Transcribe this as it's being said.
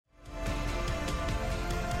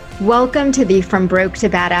Welcome to the From Broke to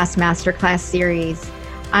Badass Masterclass series.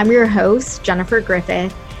 I'm your host, Jennifer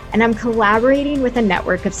Griffith, and I'm collaborating with a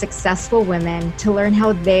network of successful women to learn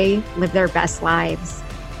how they live their best lives.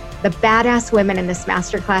 The badass women in this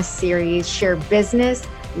masterclass series share business,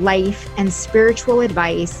 life, and spiritual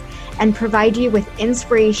advice and provide you with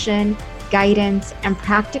inspiration, guidance, and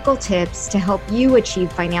practical tips to help you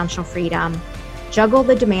achieve financial freedom, juggle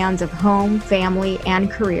the demands of home, family,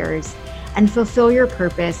 and careers, and fulfill your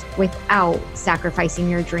purpose without sacrificing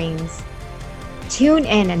your dreams. Tune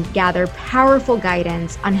in and gather powerful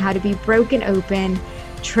guidance on how to be broken open,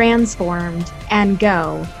 transformed, and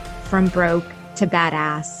go from broke to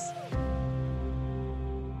badass.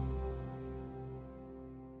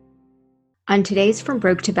 On today's From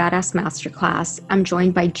Broke to Badass Masterclass, I'm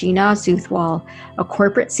joined by Gina Azuthwal, a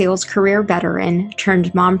corporate sales career veteran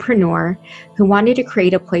turned mompreneur who wanted to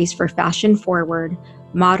create a place for fashion-forward,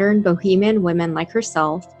 modern bohemian women like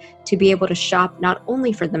herself to be able to shop not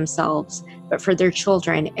only for themselves, but for their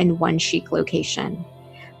children in one chic location.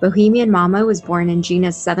 Bohemian Mama was born in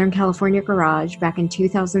Gina's Southern California garage back in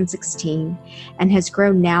 2016 and has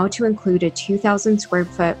grown now to include a 2,000 square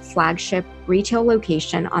foot flagship retail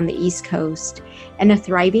location on the East Coast and a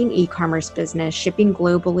thriving e-commerce business shipping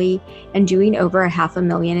globally and doing over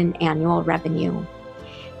 $500,000 in annual revenue.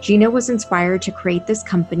 Gina was inspired to create this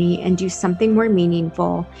company and do something more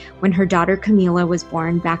meaningful when her daughter Camila was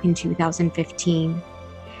born back in 2015.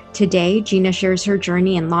 Today, Gina shares her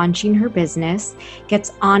journey in launching her business,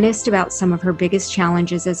 gets honest about some of her biggest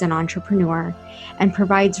challenges as an entrepreneur, and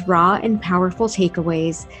provides raw and powerful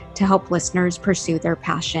takeaways to help listeners pursue their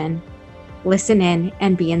passion. Listen in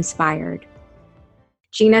and be inspired.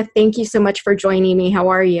 Gina, thank you so much for joining me. How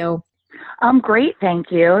are you? I'm great, thank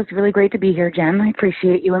you. It's really great to be here, Jen. I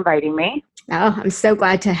appreciate you inviting me. Oh, I'm so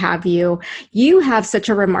glad to have you. You have such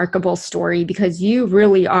a remarkable story because you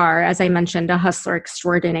really are, as I mentioned, a hustler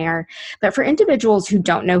extraordinaire. But for individuals who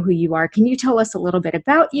don't know who you are, can you tell us a little bit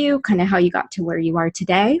about you, kind of how you got to where you are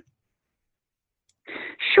today?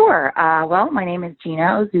 Sure. Well, my name is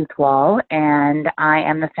Gina Azuthwal, and I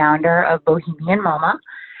am the founder of Bohemian Mama.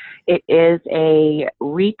 It is a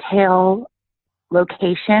retail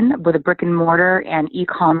location with a brick and mortar and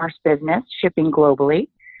e-commerce business shipping globally.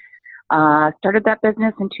 Started that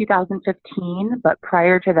business in 2015, but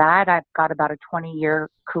prior to that, I've got about a 20-year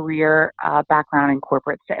career background in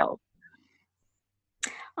corporate sales.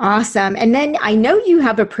 Awesome. And then I know you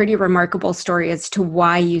have a pretty remarkable story as to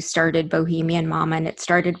why you started Bohemian Mama, and it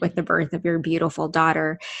started with the birth of your beautiful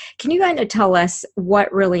daughter. Can you kind of tell us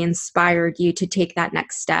what really inspired you to take that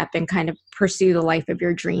next step and kind of pursue the life of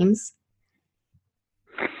your dreams?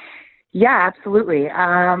 Yeah, absolutely.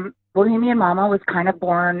 Bohemian Mama was kind of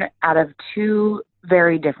born out of two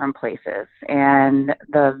very different places. And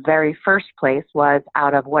the very first place was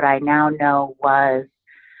out of what I now know was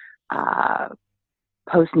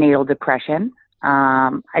postnatal depression.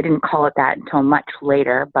 I didn't call it that until much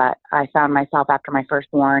later, but I found myself after my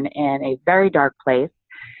firstborn in a very dark place,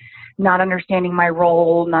 not understanding my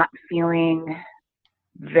role, not feeling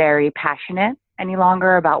very passionate any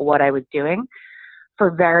longer about what I was doing.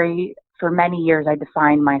 For many years, I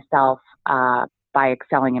defined myself by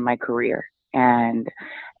excelling in my career. And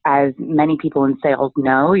as many people in sales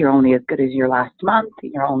know, you're only as good as your last month.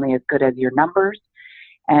 You're only as good as your numbers.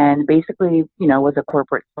 And basically, was a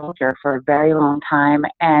corporate soldier for a very long time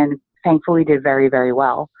and thankfully did very, very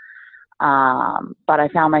well. But I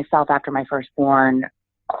found myself after my firstborn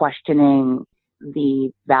questioning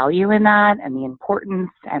the value in that and the importance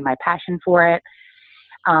and my passion for it.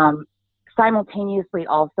 Simultaneously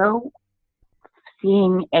also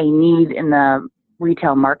seeing a need in the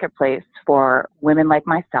retail marketplace for women like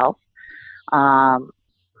myself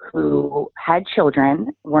who had children,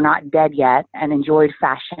 were not dead yet, and enjoyed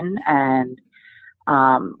fashion and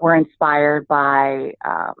were inspired by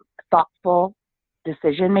thoughtful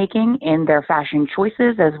decision making in their fashion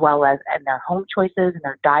choices as well as in their home choices, in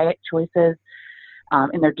their diet choices,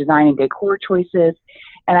 in their design and decor choices.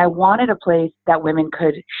 And I wanted a place that women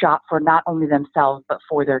could shop for not only themselves, but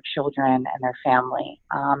for their children and their family.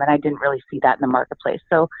 And I didn't really see that in the marketplace.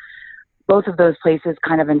 So both of those places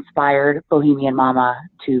kind of inspired Bohemian Mama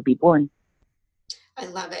to be born. I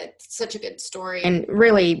love it. Such a good story. And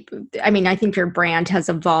really, I think your brand has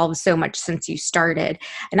evolved so much since you started.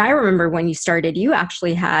 And I remember when you started, you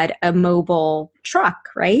actually had a mobile truck,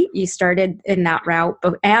 right? You started in that route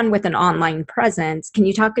and with an online presence. Can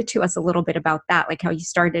you talk to us a little bit about that? Like how you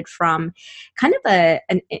started from kind of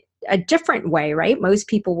a different way, right? Most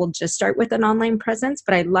people will just start with an online presence,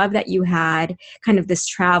 but I love that you had kind of this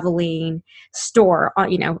traveling store,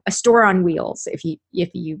 a store on wheels, if you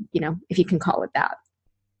can call it that.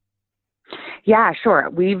 Yeah, sure.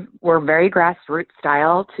 We were very grassroots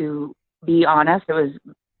style, to be honest. It was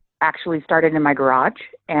actually started in my garage,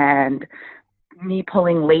 and me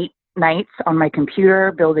pulling late nights on my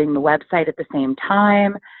computer, building the website at the same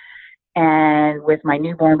time. And with my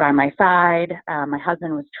newborn by my side, my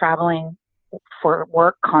husband was traveling for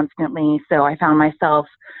work constantly. So I found myself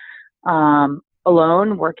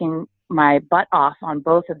alone, working my butt off on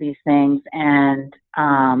both of these things, and,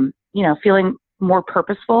 feeling more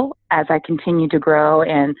purposeful as I continued to grow,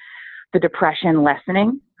 and the depression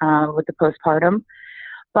lessening with the postpartum.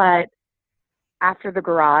 But after the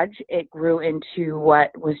garage, it grew into what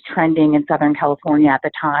was trending in Southern California at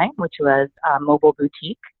the time, which was a mobile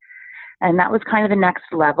boutique. And that was kind of the next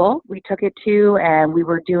level we took it to. And we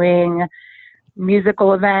were doing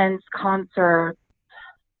musical events, concerts,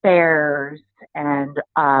 fairs, and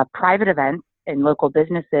private events in local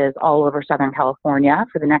businesses all over Southern California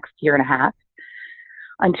for the next year and a half,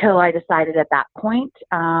 until I decided at that point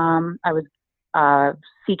I was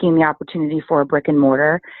seeking the opportunity for a brick and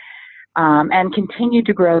mortar, and continued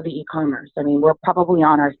to grow the e-commerce. I mean, we're probably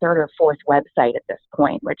on our third or fourth website at this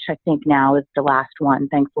point, which I think now is the last one,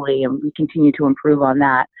 thankfully, and we continue to improve on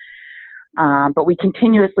that. But we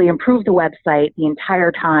continuously improved the website the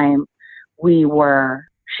entire time we were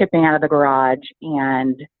shipping out of the garage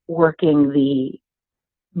and working the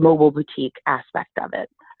mobile boutique aspect of it.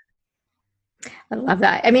 I love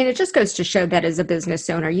that. I mean, it just goes to show that as a business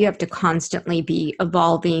owner, you have to constantly be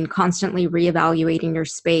evolving, constantly reevaluating your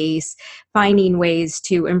space, finding ways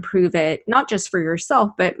to improve it, not just for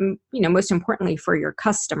yourself, but most importantly for your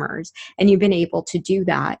customers. And you've been able to do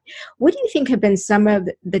that. What do you think have been some of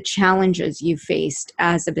the challenges you've faced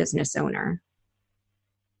as a business owner?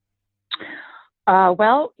 I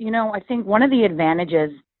think one of the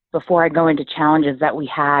advantages, before I go into challenges, that we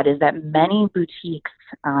had is that many boutiques,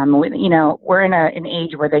 we're in an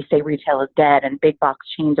age where they say retail is dead and big box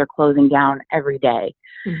chains are closing down every day.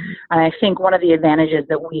 Mm-hmm. And I think one of the advantages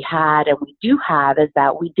that we had, and we do have, is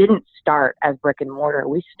that we didn't start as brick and mortar.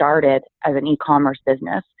 We started as an e-commerce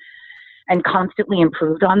business and constantly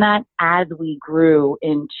improved on that as we grew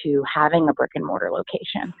into having a brick and mortar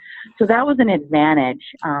location. So that was an advantage.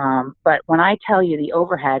 But when I tell you the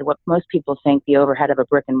overhead, what most people think the overhead of a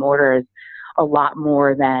brick and mortar is a lot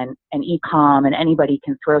more than an e-com, and anybody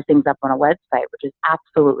can throw things up on a website, which is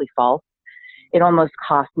absolutely false. It almost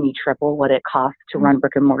costs me triple what it costs to run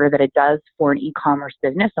brick and mortar that it does for an e-commerce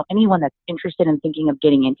business. So anyone that's interested in thinking of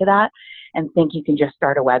getting into that and think you can just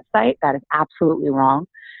start a website, that is absolutely wrong.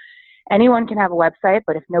 Anyone can have a website,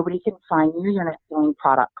 but if nobody can find you, you're not selling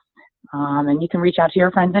products. And you can reach out to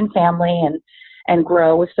your friends and family and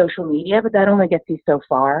grow with social media, but that only gets you so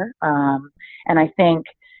far. And I think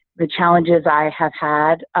the challenges I have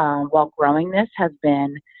had while growing this has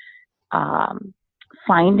been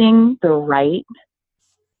finding the right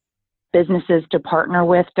businesses to partner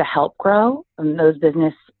with to help grow. And those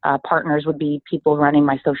business partners would be people running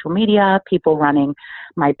my social media, people running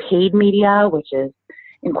my paid media, which is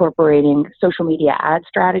incorporating social media ad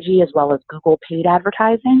strategy as well as Google paid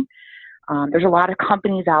advertising. There's a lot of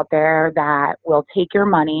companies out there that will take your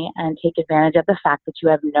money and take advantage of the fact that you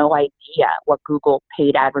have no idea what Google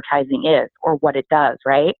paid advertising is or what it does,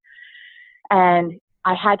 right? And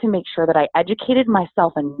I had to make sure that I educated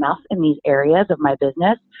myself enough in these areas of my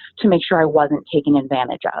business to make sure I wasn't taken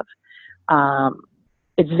advantage of.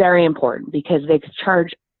 It's very important because they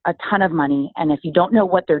charge a ton of money, and if you don't know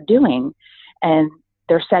what they're doing and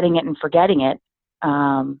they're setting it and forgetting it,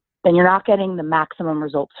 then you're not getting the maximum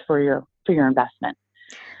results for your investment.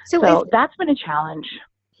 So that's been a challenge.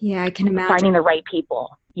 Yeah, I can imagine. Finding the right people.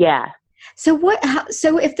 Yeah. So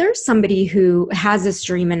if there's somebody who has this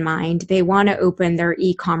dream in mind, they want to open their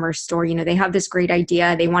e-commerce store, they have this great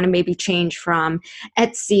idea, they want to maybe change from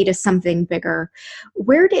Etsy to something bigger.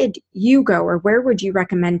 Where did you go, or where would you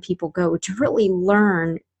recommend people go to really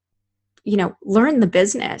learn the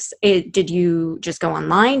business? Did you just go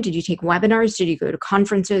online? Did you take webinars? Did you go to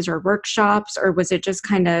conferences or workshops? Or was it just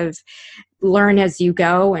kind of learn as you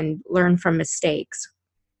go and learn from mistakes?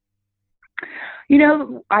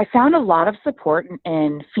 I found a lot of support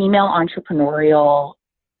in female entrepreneurial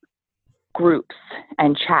groups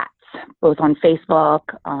and chats, both on Facebook,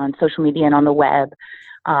 on social media, and on the web,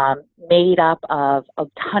 made up of a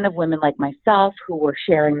ton of women like myself who were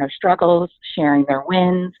sharing their struggles, sharing their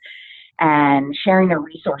wins, and sharing their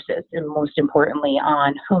resources, and most importantly,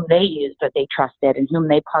 on whom they used that they trusted and whom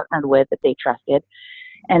they partnered with that they trusted,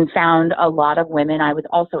 and found a lot of women I was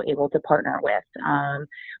also able to partner with,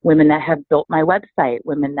 women that have built my website,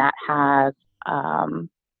 women that have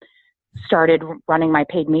started running my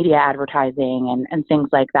paid media advertising and things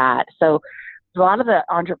like that. So a lot of the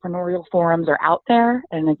entrepreneurial forums are out there,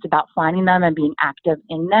 and it's about finding them and being active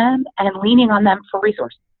in them and leaning on them for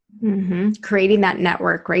resources. Creating that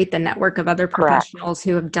network, right? The network of other Correct. professionals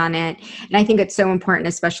who have done it. And I think it's so important,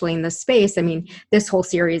 especially in this space. I mean, this whole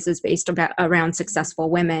series is based around successful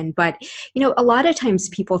women. But, a lot of times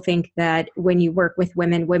people think that when you work with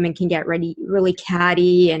women, women can get really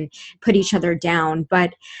catty and put each other down.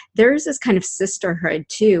 But there's this kind of sisterhood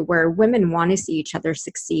too, where women want to see each other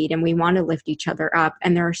succeed and we want to lift each other up.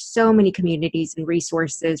 And there are so many communities and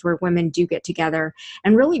resources where women do get together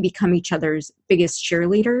and really become each other's biggest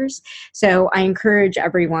cheerleaders. So I encourage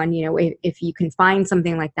everyone, if you can find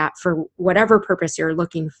something like that for whatever purpose you're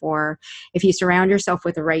looking for, if you surround yourself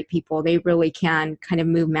with the right people, they really can kind of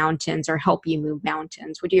move mountains or help you move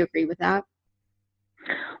mountains. Would you agree with that?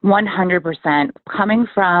 100%. Coming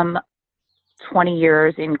from 20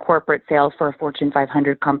 years in corporate sales for a Fortune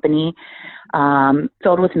 500 company,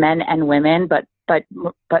 filled with men and women, but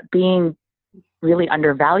being really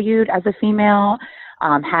undervalued as a female,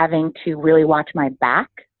 having to really watch my back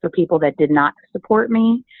for people that did not support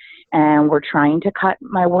me and were trying to cut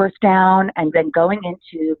my worth down, and then going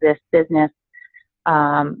into this business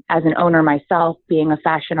as an owner myself, being a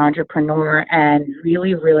fashion entrepreneur, and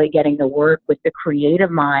really, really getting to work with the creative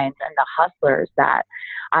minds and the hustlers that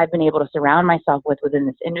I've been able to surround myself with within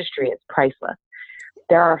this industry is priceless.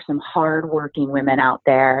 There are some hardworking women out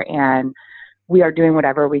there, and we are doing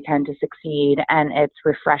whatever we can to succeed, and it's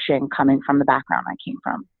refreshing coming from the background I came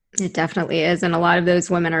from. It definitely is. And a lot of those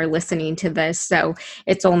women are listening to this. So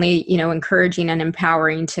it's only, encouraging and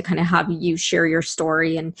empowering to kind of have you share your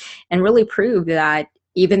story and really prove that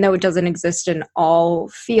even though it doesn't exist in all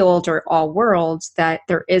fields or all worlds, that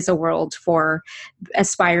there is a world for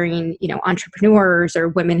aspiring, entrepreneurs or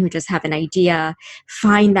women who just have an idea.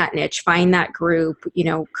 Find that niche, find that group,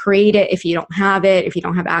 create it if you don't have it, if you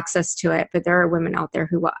don't have access to it. But there are women out there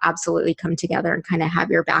who will absolutely come together and kind of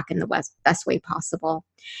have your back in the best way possible.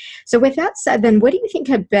 So with that said, then what do you think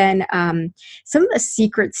have been some of the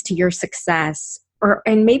secrets to your success,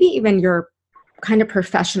 and maybe even your kind of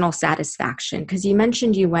professional satisfaction? Because you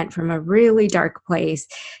mentioned you went from a really dark place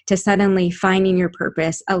to suddenly finding your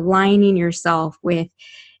purpose, aligning yourself with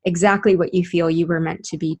exactly what you feel you were meant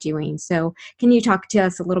to be doing. So can you talk to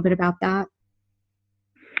us a little bit about that?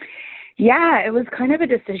 Yeah, it was kind of a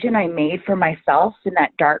decision I made for myself in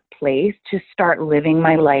that dark place to start living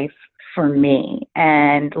my life for me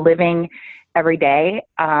and living every day,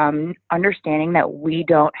 understanding that we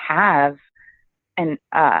don't have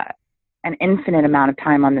an infinite amount of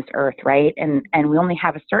time on this earth, right? And we only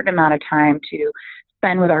have a certain amount of time to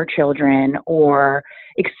spend with our children or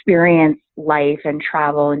experience life and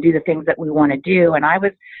travel and do the things that we want to do. And I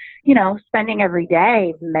was, spending every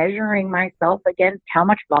day measuring myself against how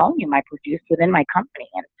much volume I produced within my company.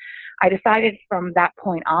 And I decided from that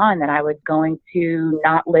point on that I was going to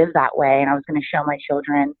not live that way. And I was going to show my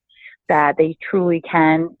children that they truly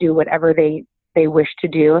can do whatever they wish to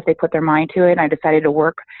do if they put their mind to it. And I decided to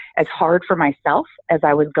work as hard for myself as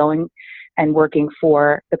I was going and working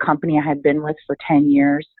for the company I had been with for 10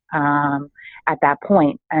 years at that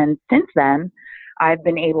point. And since then, I've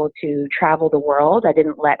been able to travel the world. I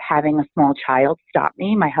didn't let having a small child stop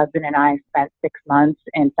me. My husband and I spent 6 months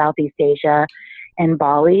in Southeast Asia in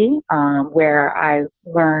Bali, where I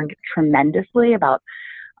learned tremendously about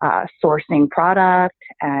sourcing product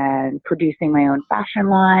and producing my own fashion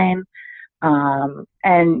line.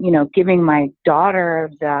 And, giving my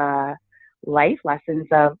daughter the life lessons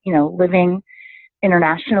of, living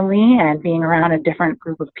internationally and being around a different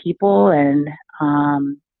group of people and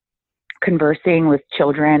conversing with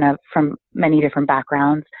children from many different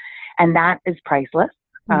backgrounds. And that is priceless.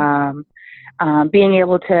 Being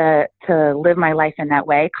able to live my life in that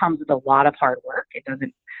way comes with a lot of hard work. It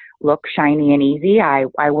doesn't look shiny and easy.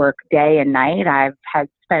 I work day and night. I've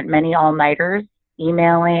spent many all-nighters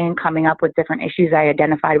emailing, coming up with different issues I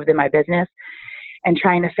identified within my business and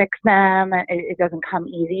trying to fix them. It doesn't come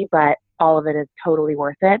easy, but all of it is totally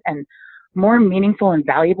worth it and more meaningful and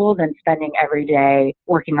valuable than spending every day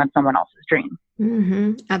working on someone else's dream.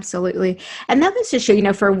 Absolutely. And that was to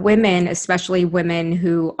show, for women, especially women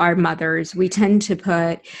who are mothers, we tend to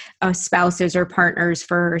put spouses or partners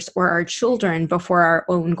first or our children before our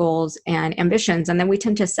own goals and ambitions. And then we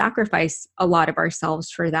tend to sacrifice a lot of ourselves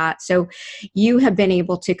for that. So you have been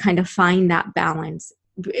able to kind of find that balance.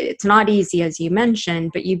 It's not easy, as you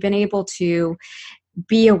mentioned, but you've been able to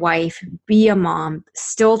be a wife, be a mom,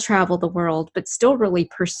 still travel the world, but still really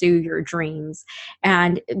pursue your dreams.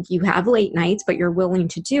 And you have late nights, but you're willing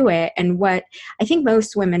to do it. And what I think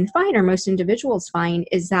most women find, or most individuals find,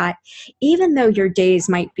 is that even though your days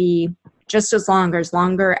might be just as long or as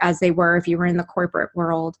longer as they were if you were in the corporate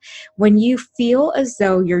world. When you feel as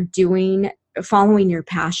though you're following your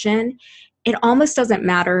passion, it almost doesn't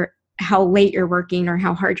matter how late you're working or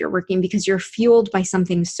how hard you're working, because you're fueled by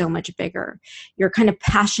something so much bigger. You're kind of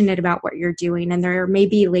passionate about what you're doing, and there may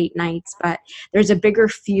be late nights, but there's a bigger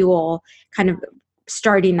fuel kind of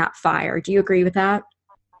starting that fire. Do you agree with that?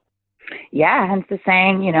 Yeah, hence the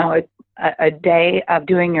saying, a day of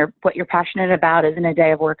doing what you're passionate about isn't a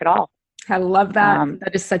day of work at all. I love that.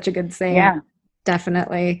 That is such a good saying. Yeah.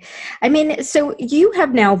 Definitely. I mean, so you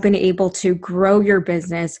have now been able to grow your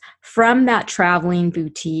business from that traveling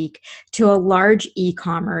boutique to a large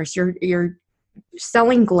e-commerce. You're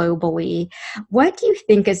selling globally. What do you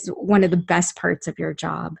think is one of the best parts of your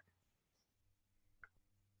job?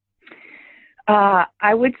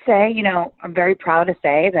 I would say, I'm very proud to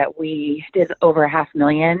say that we did over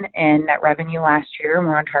 $500,000 in net revenue last year, and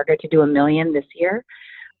we're on target to do $1 million this year.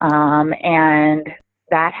 And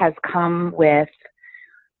that has come with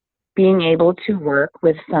being able to work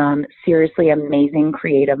with some seriously amazing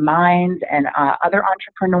creative minds and other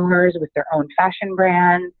entrepreneurs with their own fashion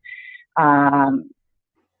brands,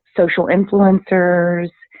 social influencers,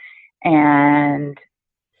 and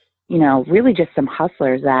really just some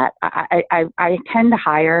hustlers that I tend to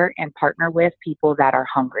hire and partner with people that are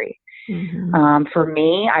hungry. Mm-hmm. For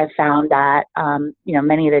me, I've found that,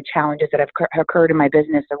 many of the challenges that have occurred in my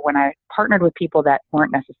business are when I partnered with people that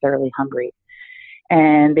weren't necessarily hungry,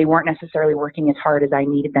 and they weren't necessarily working as hard as I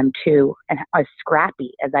needed them to, and as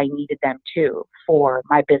scrappy as I needed them to for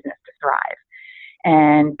my business to thrive.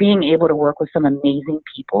 And being able to work with some amazing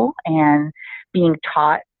people and being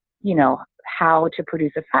taught, how to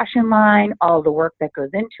produce a fashion line, all the work that goes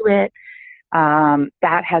into it,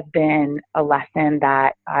 that has been a lesson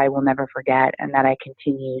that I will never forget and that I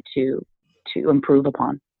continue to improve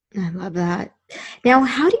upon. I love that. Now,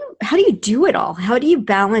 how do you do it all? How do you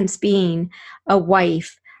balance being a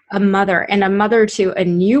wife, a mother, and a mother to a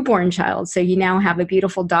newborn child? So you now have a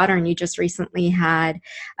beautiful daughter, and you just recently had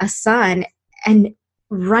a son, and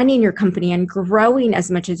running your company and growing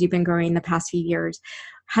as much as you've been growing the past few years.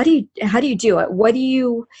 How do you do it?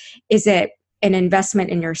 Is it an investment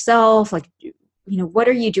in yourself? Like, what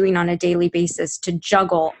are you doing on a daily basis to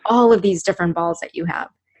juggle all of these different balls that you have?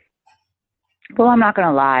 Well, I'm not going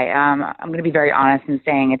to lie. I'm going to be very honest in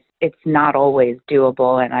saying it's not always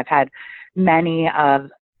doable. And I've had many of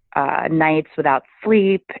nights without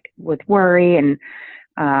sleep, with worry and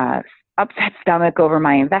upset stomach over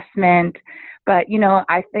my investment. But,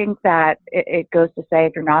 I think that it goes to say,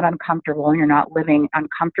 if you're not uncomfortable and you're not living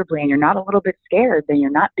uncomfortably and you're not a little bit scared, then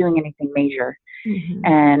you're not doing anything major. Mm-hmm.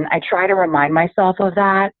 And I try to remind myself of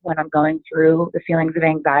that when I'm going through the feelings of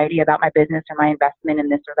anxiety about my business or my investment in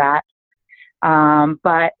this or that.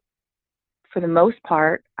 But for the most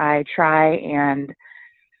part, I try and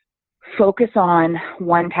focus on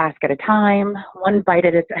one task at a time, one bite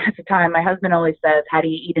at a time. My husband always says, how do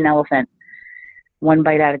you eat an elephant? One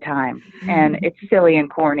bite at a time. And it's silly and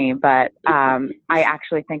corny, but I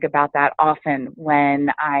actually think about that often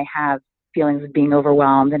when I have feelings of being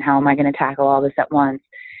overwhelmed and how am I going to tackle all this at once.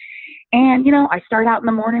 And, I start out in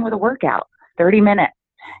the morning with a workout, 30 minutes,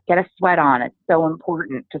 get a sweat on. It's so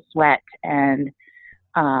important to sweat. And,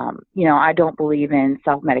 I don't believe in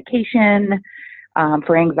self-medication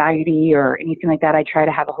for anxiety or anything like that. I try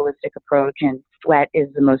to have a holistic approach, and sweat is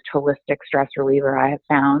the most holistic stress reliever I have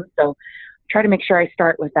found. So try to make sure I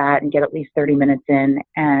start with that and get at least 30 minutes in,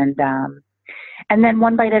 and then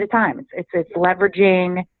one bite at a time. It's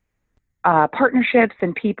leveraging partnerships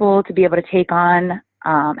and people to be able to take on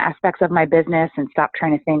aspects of my business and stop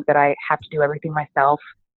trying to think that I have to do everything myself,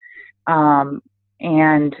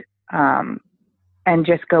 and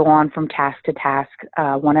just go on from task to task,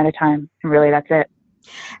 one at a time. And really, that's it.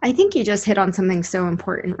 I think you just hit on something so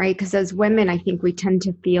important, right? Because as women, I think we tend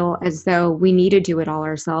to feel as though we need to do it all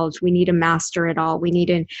ourselves. We need to master it all. We need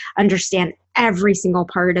to understand every single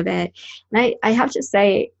part of it. And I have to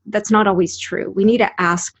say, that's not always true. We need to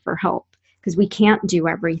ask for help because we can't do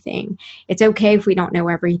everything. It's okay if we don't know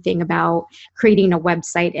everything about creating a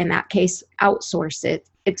website. In that case, outsource it.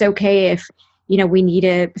 It's okay if we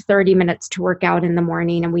need 30 minutes to work out in the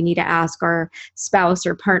morning and we need to ask our spouse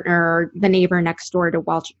or partner or the neighbor next door to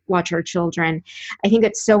watch our children. I think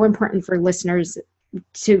it's so important for listeners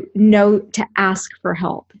to know to ask for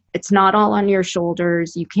help. It's not all on your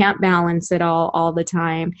shoulders. You can't balance it all the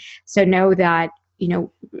time. So know that,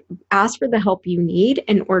 ask for the help you need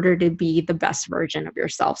in order to be the best version of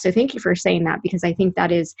yourself. So thank you for saying that, because I think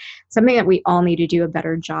that is something that we all need to do a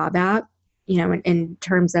better job at. in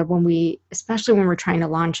terms of especially when we're trying to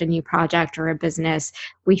launch a new project or a business,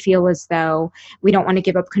 we feel as though we don't want to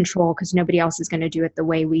give up control because nobody else is going to do it the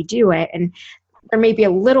way we do it. And there may be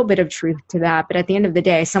a little bit of truth to that, but at the end of the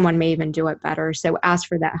day, someone may even do it better. So ask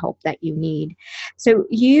for that help that you need. So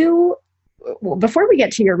before we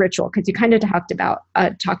get to your ritual, because you kind of talked about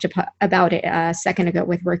it a second ago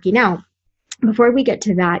with working out, before we get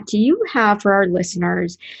to that, do you have for our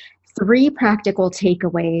listeners 3 practical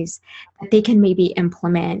takeaways that they can maybe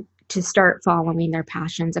implement to start following their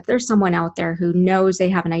passions? If there's someone out there who knows they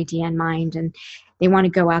have an idea in mind and they want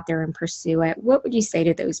to go out there and pursue it, what would you say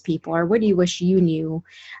to those people, or what do you wish you knew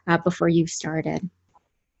before you started?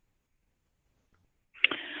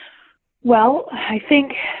 Well, I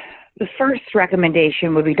think the first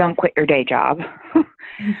recommendation would be don't quit your day job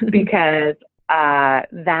because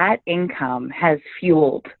that income has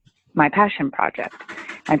fueled my passion project.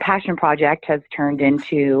 My passion project has turned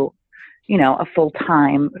into, a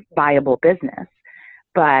full-time viable business,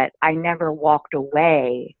 but I never walked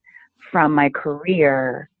away from my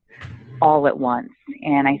career all at once.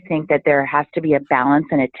 And I think that there has to be a balance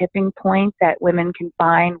and a tipping point that women can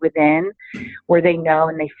find within where they know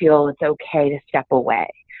and they feel it's okay to step away.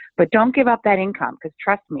 But don't give up that income, because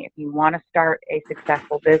trust me, if you want to start a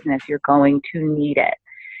successful business, you're going to need it.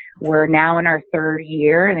 We're now in our 3rd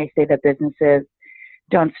year, and they say that businesses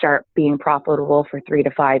don't start being profitable for 3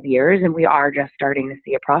 to 5 years, and we are just starting to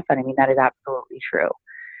see a profit. I mean, that is absolutely true.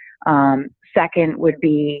 Second would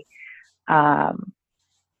be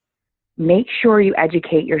make sure you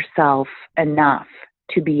educate yourself enough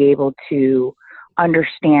to be able to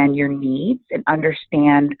understand your needs and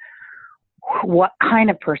understand what kind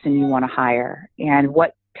of person you want to hire and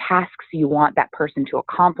what tasks you want that person to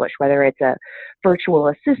accomplish, whether it's a virtual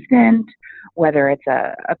assistant, whether it's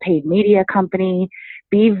a paid media company.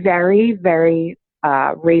 Be very, very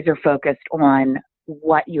razor focused on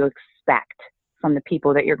what you expect from the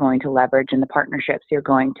people that you're going to leverage and the partnerships you're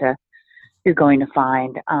going to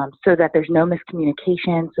find, so that there's no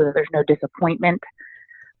miscommunication, so that there's no disappointment.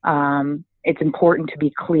 It's important to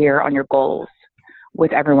be clear on your goals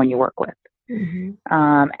with everyone you work with. Mm-hmm.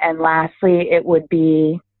 And lastly, it would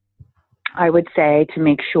be, I would say, to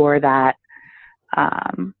make sure that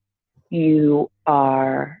you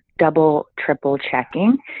are double, triple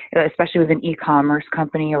checking, especially with an e-commerce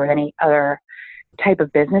company or with any other type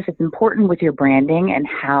of business. It's important with your branding and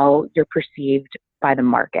how you're perceived by the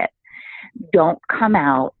market. Don't come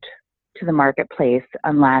out to the marketplace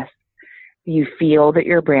unless you feel that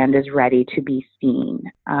your brand is ready to be seen.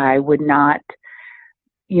 I would not,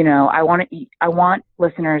 I want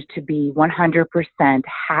listeners to be 100%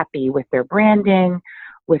 happy with their branding,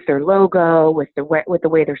 with their logo, with the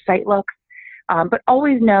way their site looks. But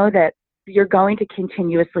always know that you're going to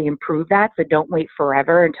continuously improve that. So don't wait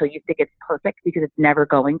forever until you think it's perfect, because it's never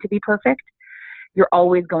going to be perfect. You're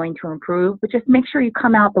always going to improve, but just make sure you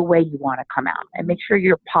come out the way you want to come out, and make sure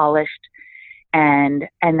you're polished and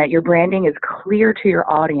that your branding is clear to your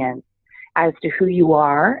audience as to who you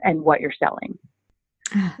are and what you're selling.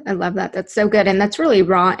 I love that. That's so good. And that's really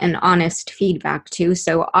raw and honest feedback too.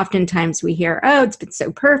 So oftentimes we hear, oh, it's been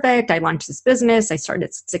so perfect. I launched this business. I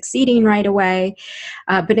started succeeding right away.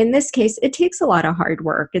 But in this case, it takes a lot of hard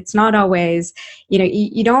work. It's not always,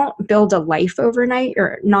 you don't build a life overnight.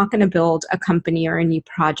 You're not going to build a company or a new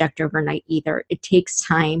project overnight either. It takes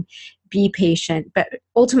time. Be patient. But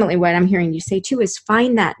ultimately what I'm hearing you say too is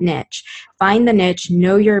find that niche. Find the niche,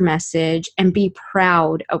 know your message, and be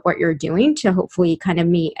proud of what you're doing to hopefully kind of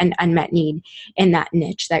meet an unmet need in that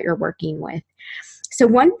niche that you're working with. So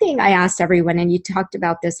one thing I asked everyone, and you talked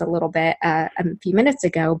about this a little bit a few minutes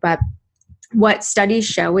ago, but what studies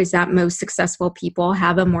show is that most successful people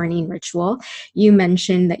have a morning ritual. You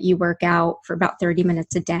mentioned that you work out for about 30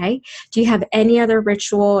 minutes a day. Do you have any other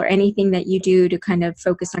ritual or anything that you do to kind of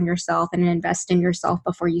focus on yourself and invest in yourself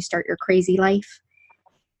before you start your crazy life?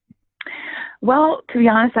 Well, to be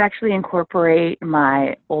honest, I actually incorporate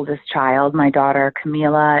my oldest child. My daughter,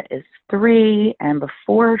 Camila, is 3, and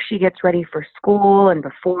before she gets ready for school and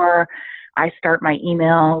before I start my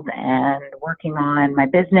emails and working on my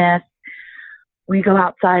business, we go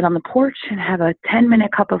outside on the porch and have a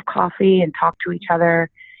 10-minute cup of coffee and talk to each other.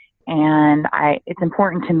 And it's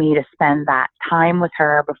important to me to spend that time with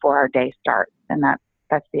her before our day starts. And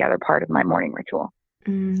that's the other part of my morning ritual.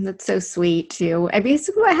 That's so sweet too. And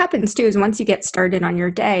basically what happens too is once you get started on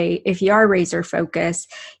your day, if you are razor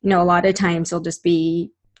focused, a lot of times you'll just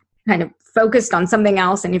be kind of focused on something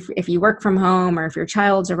else. And if you work from home or if your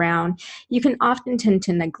child's around, you can often tend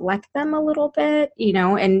to neglect them a little bit,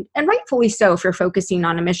 and rightfully so if you're focusing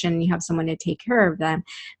on a mission and you have someone to take care of them.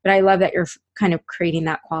 But I love that you're kind of creating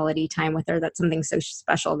that quality time with her. That's something so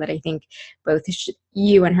special that I think both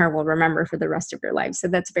you and her will remember for the rest of your life. So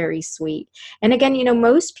that's very sweet. And again,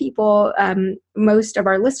 most people, most of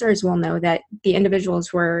our listeners will know that the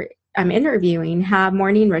individuals we're interviewing have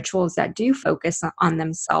morning rituals that do focus on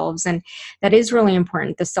themselves. And that is really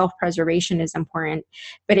important. The self-preservation is important.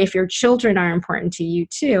 But if your children are important to you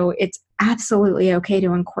too, it's absolutely okay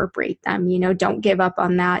to incorporate them. Don't give up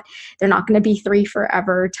on that. They're not going to be 3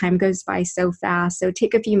 forever. Time goes by so fast. So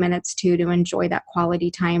take a few minutes too to enjoy that quality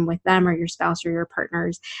time with them or your spouse or your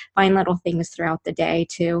partners. Find little things throughout the day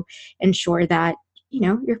to ensure that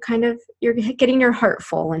you're getting your heart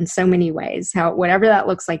full in so many ways, whatever that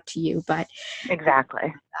looks like to you. But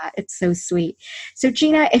exactly. It's so sweet. So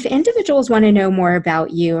Gina, if individuals want to know more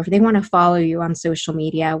about you, if they want to follow you on social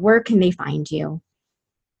media, where can they find you?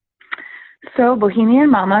 So Bohemian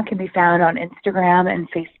Mama can be found on Instagram and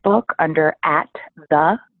Facebook under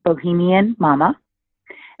 @TheBohemianMama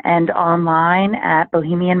and online at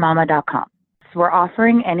bohemianmama.com. We're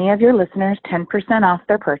offering any of your listeners 10% off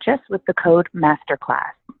their purchase with the code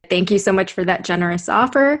MASTERCLASS. Thank you so much for that generous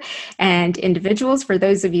offer. And individuals, for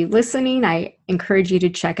those of you listening, I encourage you to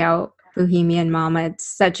check out Bohemian Mama. It's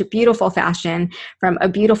such a beautiful fashion from a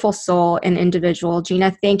beautiful soul and individual.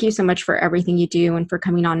 Gina, thank you so much for everything you do and for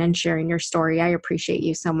coming on and sharing your story. I appreciate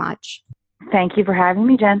you so much. Thank you for having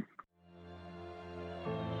me, Jen.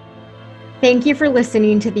 Thank you for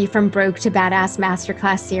listening to the From Broke to Badass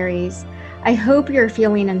Masterclass series. I hope you're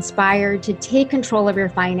feeling inspired to take control of your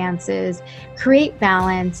finances, create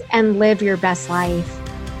balance, and live your best life.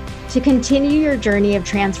 To continue your journey of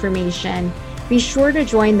transformation, be sure to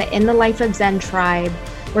join the In the Life of Zen tribe,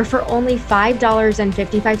 where for only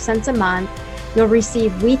 $5.55 a month, you'll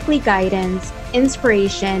receive weekly guidance,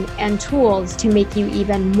 inspiration, and tools to make you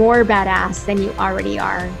even more badass than you already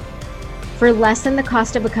are. For less than the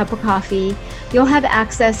cost of a cup of coffee, you'll have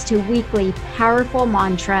access to weekly powerful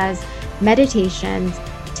mantras, meditations,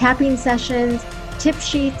 tapping sessions, tip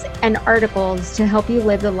sheets, and articles to help you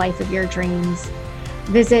live the life of your dreams.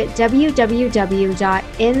 Visit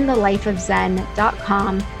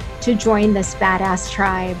www.inthelifeofzen.com to join this badass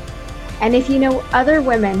tribe. And if you know other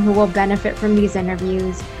women who will benefit from these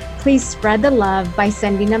interviews, please spread the love by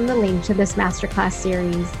sending them the link to this masterclass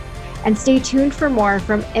series. And stay tuned for more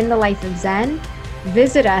from In the Life of Zen.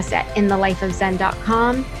 Visit us at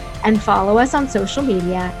inthelifeofzen.com and follow us on social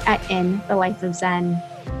media at In the Life of Zen.